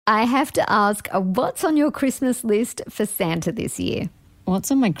I have to ask, what's on your Christmas list for Santa this year? What's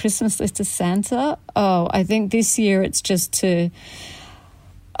on my Christmas list of Santa? Oh, I think this year it's just to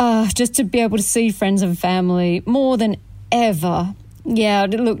be able to see friends and family more than ever. Yeah,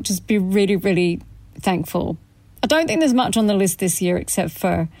 look, just be really, really thankful. I don't think there's much on the list this year except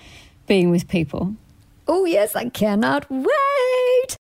for being with people. Oh, yes, I cannot wait.